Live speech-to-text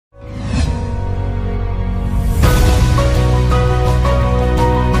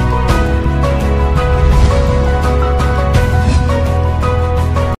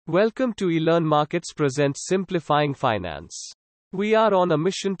Welcome to eLearn Markets presents Simplifying Finance. We are on a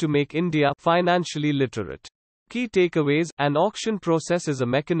mission to make India financially literate. Key takeaways: an auction process is a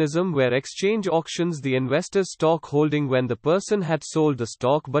mechanism where exchange auctions the investor's stock holding when the person had sold the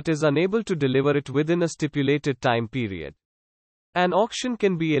stock but is unable to deliver it within a stipulated time period. An auction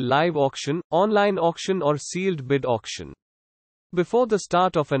can be a live auction, online auction, or sealed bid auction. Before the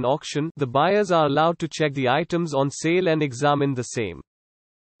start of an auction, the buyers are allowed to check the items on sale and examine the same.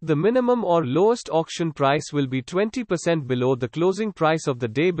 The minimum or lowest auction price will be 20% below the closing price of the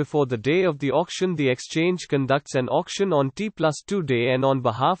day before the day of the auction. The exchange conducts an auction on T+2 day, and on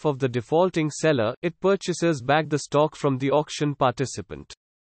behalf of the defaulting seller, it purchases back the stock from the auction participant.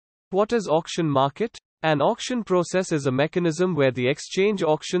 What is auction market? An auction process is a mechanism where the exchange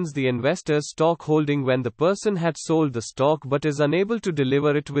auctions the investor's stock holding when the person had sold the stock but is unable to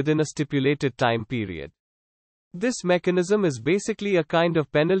deliver it within a stipulated time period. This mechanism is basically a kind of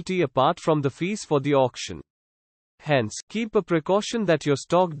penalty apart from the fees for the auction. Hence, keep a precaution that your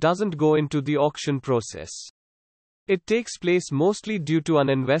stock doesn't go into the auction process. It takes place mostly due to an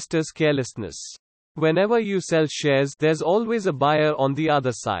investor's carelessness. Whenever you sell shares, there's always a buyer on the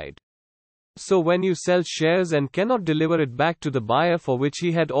other side. So when you sell shares and cannot deliver it back to the buyer for which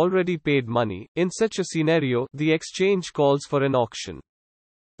he had already paid money, in such a scenario, the exchange calls for an auction.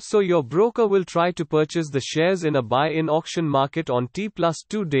 So your broker will try to purchase the shares in a buy-in auction market on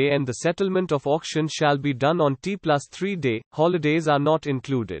T+2 day, and the settlement of auction shall be done on T+3 day. Holidays are not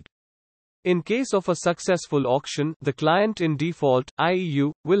included. In case of a successful auction, the client in default, i.e.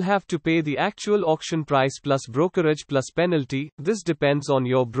 you, will have to pay the actual auction price plus brokerage plus penalty. This depends on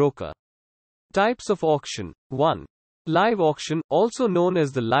your broker. Types of auction. 1. Live auction, also known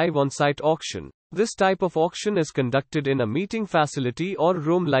as the live on-site auction. This type of auction is conducted in a meeting facility or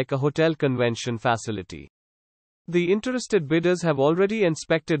room like a hotel convention facility. The interested bidders have already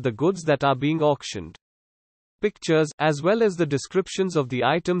inspected the goods that are being auctioned. Pictures, as well as the descriptions of the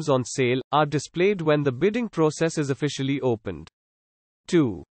items on sale, are displayed when the bidding process is officially opened.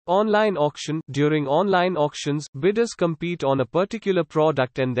 2. Online auction. During online auctions, bidders compete on a particular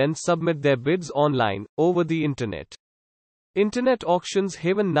product and then submit their bids online, over the internet. Internet auctions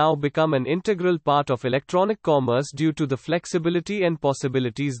have now become an integral part of electronic commerce due to the flexibility and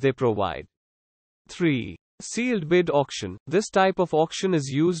possibilities they provide. 3. Sealed bid auction. This type of auction is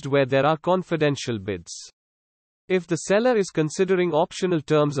used where there are confidential bids. If the seller is considering optional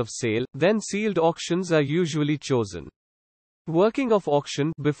terms of sale, then sealed auctions are usually chosen. Working of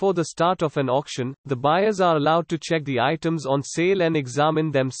auction. Before the start of an auction, the buyers are allowed to check the items on sale and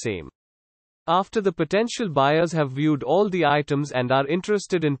examine them same. After the potential buyers have viewed all the items and are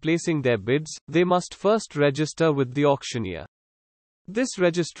interested in placing their bids, they must first register with the auctioneer. This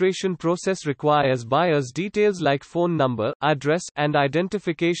registration process requires buyers' details like phone number, address, and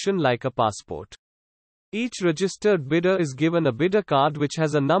identification like a passport. Each registered bidder is given a bidder card which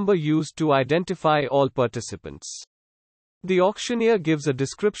has a number used to identify all participants. The auctioneer gives a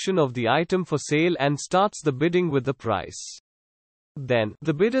description of the item for sale and starts the bidding with the price. Then,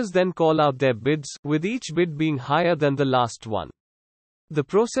 the bidders then call out their bids, with each bid being higher than the last one. The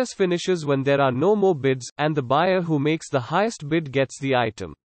process finishes when there are no more bids, and the buyer who makes the highest bid gets the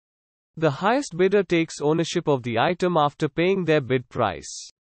item. The highest bidder takes ownership of the item after paying their bid price.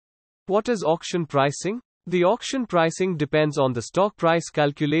 What is auction pricing? The auction pricing depends on the stock price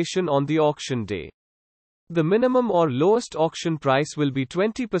calculation on the auction day. The minimum or lowest auction price will be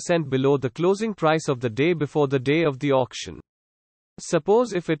 20% below the closing price of the day before the day of the auction.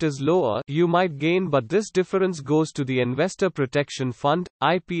 Suppose if it is lower, you might gain, but this difference goes to the Investor Protection Fund,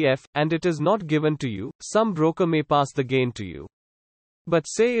 IPF, and it is not given to you. Some broker may pass the gain to you. But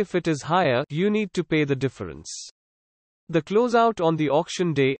say if it is higher, you need to pay the difference. The closeout on the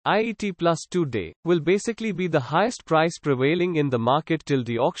auction day, i.e. T+2 day, will basically be the highest price prevailing in the market till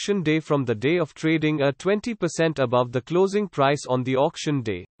the auction day from the day of trading at 20% above the closing price on the auction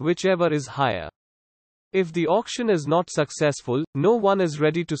day, whichever is higher. If the auction is not successful, no one is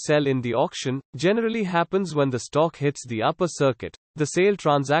ready to sell in the auction. Generally happens when the stock hits the upper circuit. The sale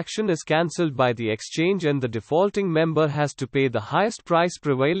transaction is cancelled by the exchange and the defaulting member has to pay the highest price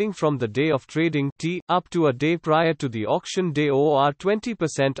prevailing from the day of trading T up to a day prior to the auction day, or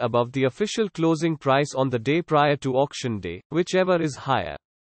 20% above the official closing price on the day prior to auction day, whichever is higher.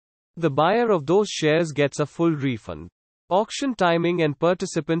 The buyer of those shares gets a full refund. Auction timing and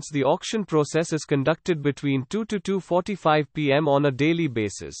participants. The auction process is conducted between 2 to 2:45 p.m. on a daily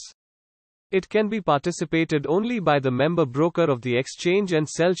basis. It can be participated only by the member broker of the exchange and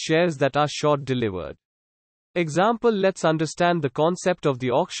sell shares that are short delivered. Example. Let's understand the concept of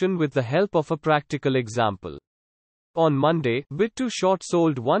the auction with the help of a practical example. On Monday, Bit2 short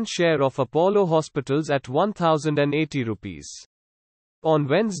sold one share of Apollo Hospitals at 1080 rupees. On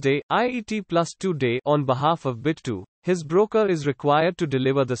Wednesday, IET Plus Today, on behalf of Bit2, his broker is required to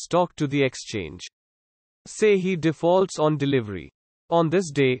deliver the stock to the exchange. Say he defaults on delivery. On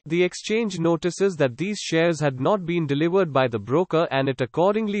this day, the exchange notices that these shares had not been delivered by the broker and it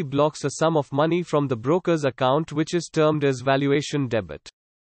accordingly blocks a sum of money from the broker's account which is termed as valuation debit.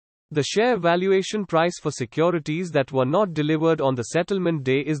 The share valuation price for securities that were not delivered on the settlement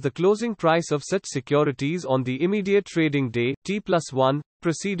day is the closing price of such securities on the immediate trading day, T+1,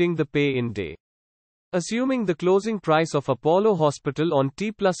 preceding the pay-in day. Assuming the closing price of Apollo Hospital on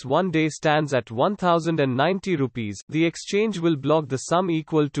T+1 day stands at 1090 rupees, the exchange will block the sum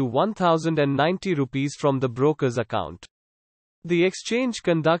equal to 1090 rupees from the broker's account. The exchange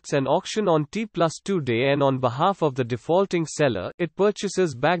conducts an auction on T+2 day and on behalf of the defaulting seller, it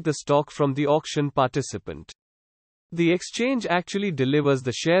purchases back the stock from the auction participant. The exchange actually delivers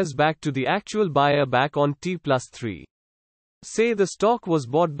the shares back to the actual buyer back on T+3. Say the stock was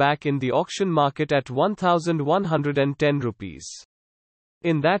bought back in the auction market at 1110 rupees.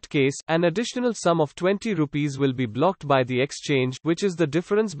 In that case, an additional sum of 20 rupees will be blocked by the exchange, which is the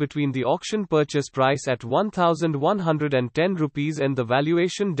difference between the auction purchase price at 1110 rupees and the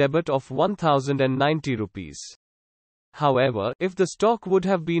valuation debit of 1090 rupees. However, if the stock would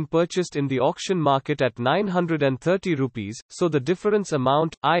have been purchased in the auction market at 930 rupees, so the difference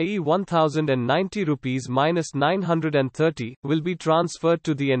amount, i.e. 1090 rupees minus 930, will be transferred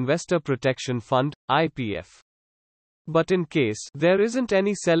to the Investor Protection Fund, IPF. But in case there isn't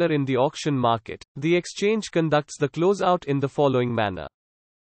any seller in the auction market, the exchange conducts the closeout in the following manner.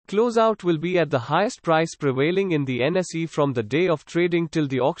 Closeout will be at the highest price prevailing in the NSE from the day of trading till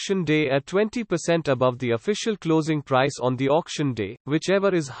the auction day at 20% above the official closing price on the auction day,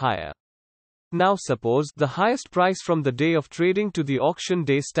 whichever is higher. Now suppose the highest price from the day of trading to the auction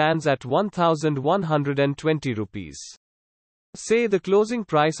day stands at 1120 rupees. Say the closing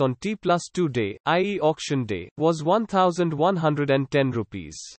price on T+2 day, i.e. auction day, was 1110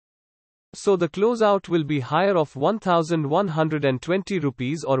 rupees. So the closeout will be higher of 1120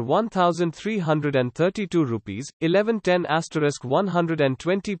 rupees or 1332 rupees, 1110 *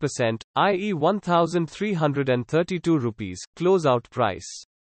 120%, i.e. 1332 rupees, closeout price.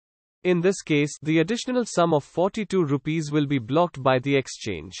 In this case, the additional sum of 42 rupees will be blocked by the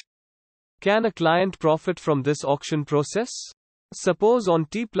exchange. Can a client profit from this auction process? Suppose on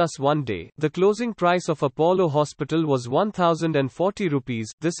T+1 day, the closing price of Apollo Hospital was 1040 rupees,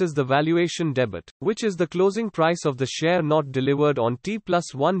 this is the valuation debit, which is the closing price of the share not delivered on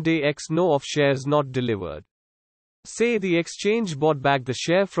T+1 day x no of shares not delivered. Say the exchange bought back the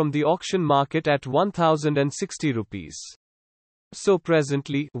share from the auction market at 1060 rupees. So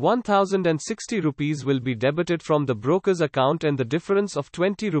presently, 1060 rupees will be debited from the broker's account and the difference of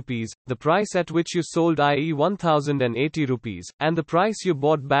 20 rupees, the price at which you sold i.e. 1080 rupees, and the price you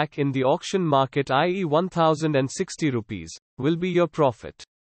bought back in the auction market i.e. 1060 rupees, will be your profit.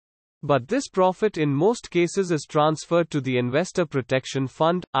 But this profit in most cases is transferred to the Investor Protection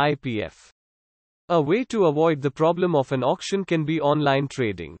Fund, IPF. A way to avoid the problem of an auction can be online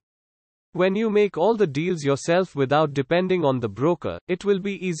trading. When you make all the deals yourself without depending on the broker, it will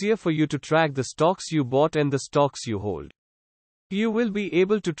be easier for you to track the stocks you bought and the stocks you hold. You will be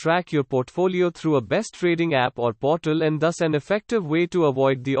able to track your portfolio through a best trading app or portal and thus an effective way to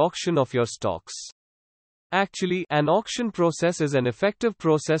avoid the auction of your stocks. Actually, an auction process is an effective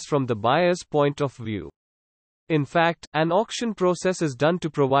process from the buyer's point of view. In fact, an auction process is done to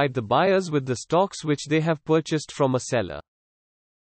provide the buyers with the stocks which they have purchased from a seller.